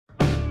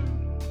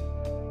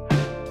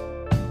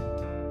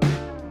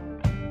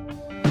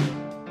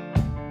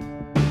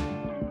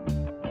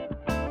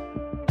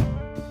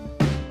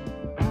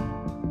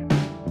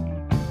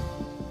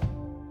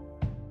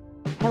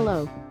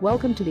Hello,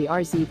 welcome to the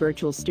RZ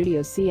Virtual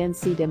Studio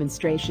CNC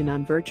demonstration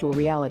on virtual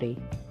reality.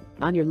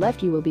 On your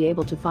left you will be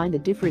able to find the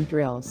different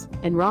drills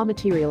and raw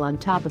material on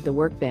top of the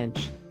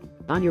workbench.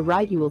 On your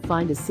right you will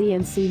find a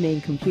CNC main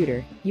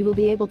computer. You will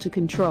be able to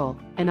control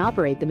and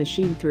operate the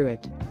machine through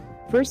it.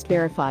 First,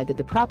 verify that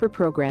the proper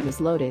program is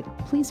loaded.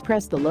 Please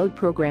press the Load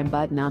Program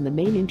button on the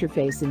main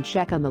interface and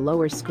check on the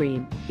lower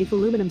screen if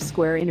Aluminum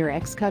Square Inner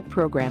X-Cut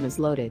program is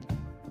loaded.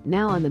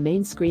 Now on the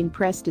main screen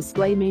press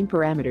Display Main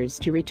Parameters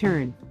to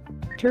return.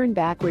 Turn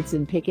backwards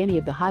and pick any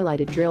of the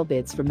highlighted drill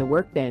bits from the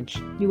workbench.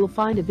 You will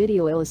find a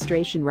video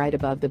illustration right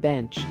above the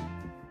bench.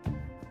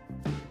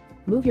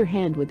 Move your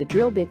hand with the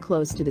drill bit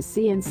close to the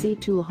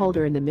CNC tool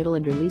holder in the middle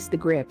and release the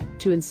grip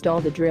to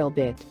install the drill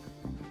bit.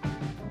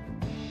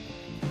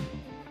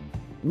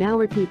 Now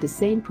repeat the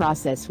same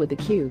process with the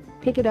cube.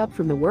 Pick it up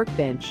from the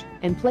workbench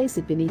and place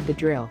it beneath the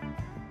drill.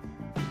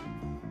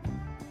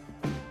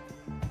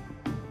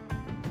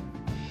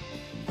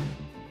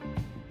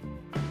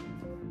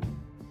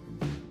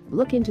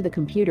 Look into the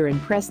computer and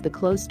press the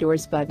Close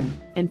Doors button,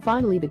 and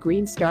finally the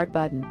green Start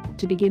button,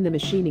 to begin the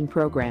machining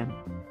program.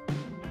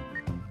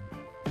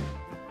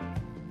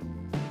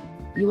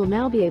 You will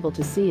now be able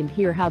to see and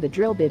hear how the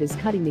drill bit is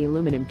cutting the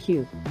aluminum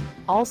cube.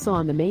 Also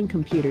on the main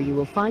computer you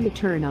will find a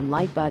Turn On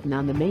Light button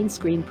on the main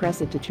screen.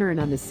 Press it to turn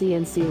on the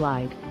CNC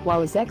light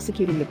while it's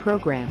executing the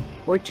program,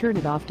 or turn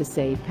it off to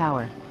save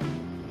power.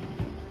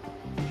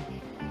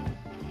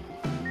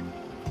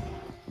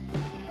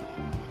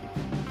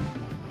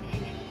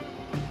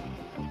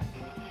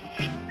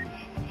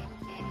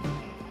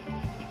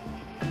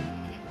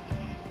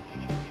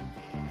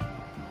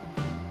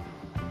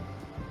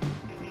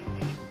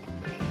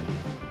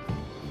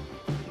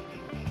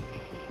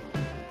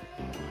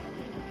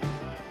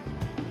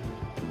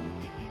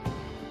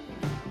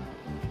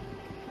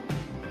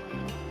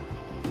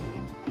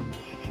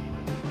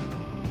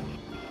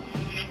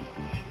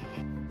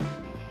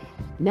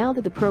 Now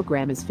that the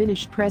program is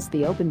finished, press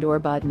the Open Door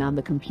button on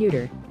the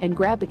computer and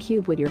grab the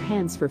cube with your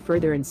hands for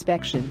further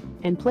inspection,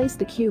 and place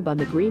the cube on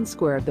the green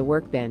square of the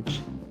workbench.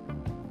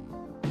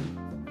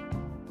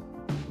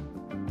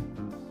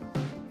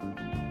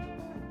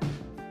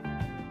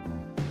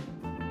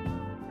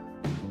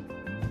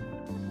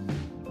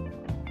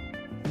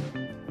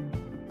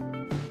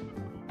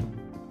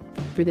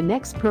 For the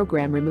next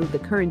program, remove the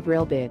current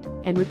drill bit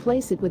and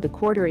replace it with the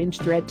 1/4-inch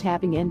thread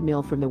tapping end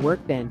mill from the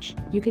workbench.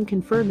 You can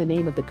confirm the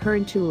name of the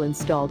current tool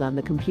installed on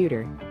the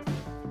computer.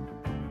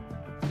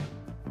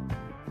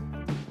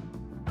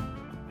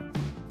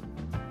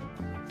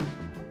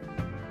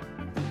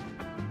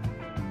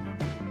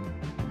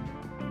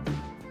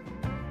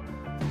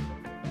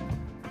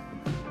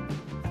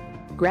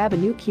 Grab a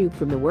new cube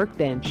from the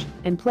workbench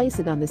and place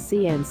it on the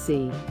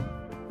CNC.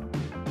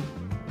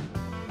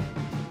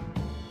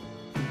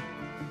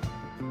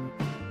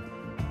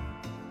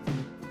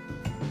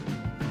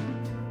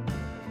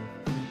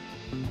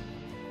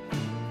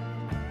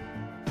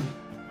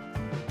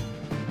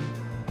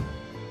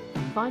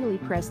 Finally,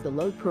 press the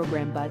Load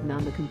Program button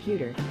on the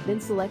computer, then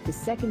select the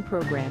second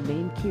program,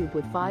 Main Cube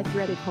with 5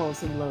 threaded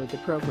holes, and load the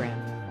program.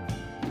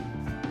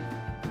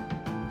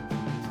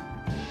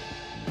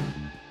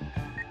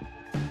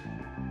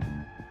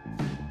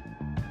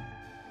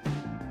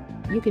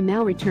 You can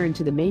now return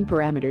to the main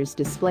parameters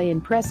display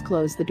and press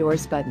Close the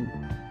Doors button.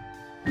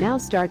 Now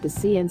start the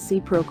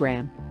CNC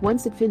program.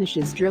 Once it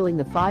finishes drilling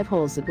the 5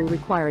 holes, it will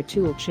require a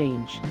tool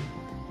change.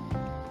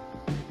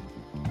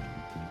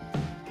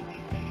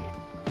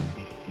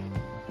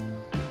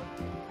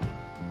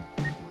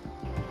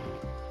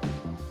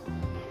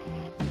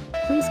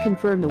 Please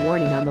confirm the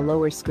warning on the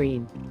lower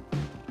screen.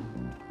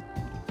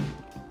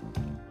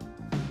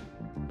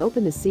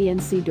 Open the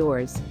CNC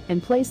doors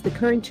and place the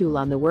current tool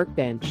on the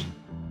workbench.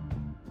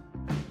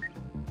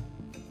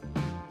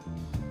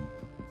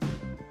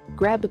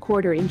 Grab the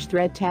 1/4-inch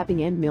thread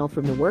tapping end mill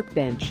from the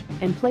workbench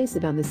and place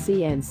it on the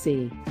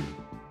CNC.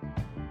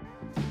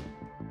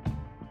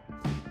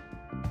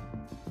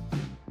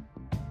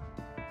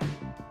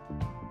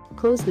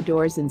 Close the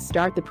doors and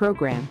start the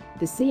program.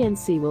 The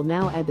CNC will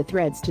now add the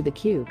threads to the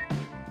cube.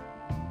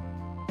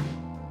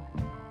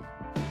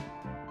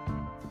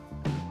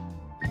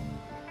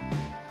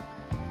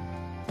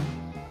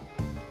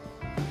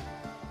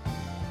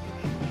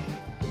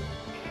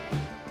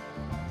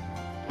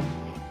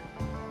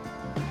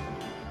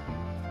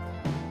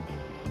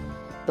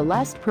 The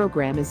last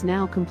program is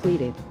now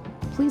completed.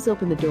 Please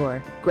open the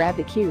door, grab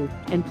the cube,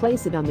 and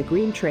place it on the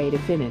green tray to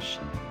finish.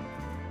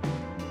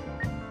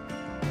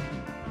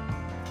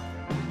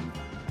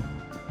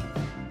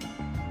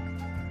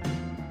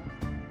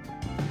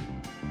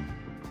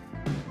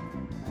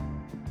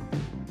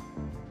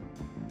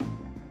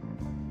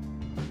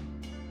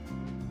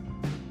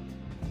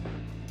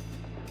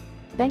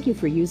 Thank you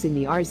for using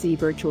the RZ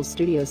Virtual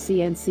Studio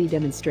CNC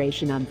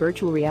demonstration on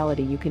virtual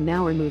reality. You can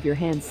now remove your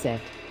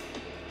handset.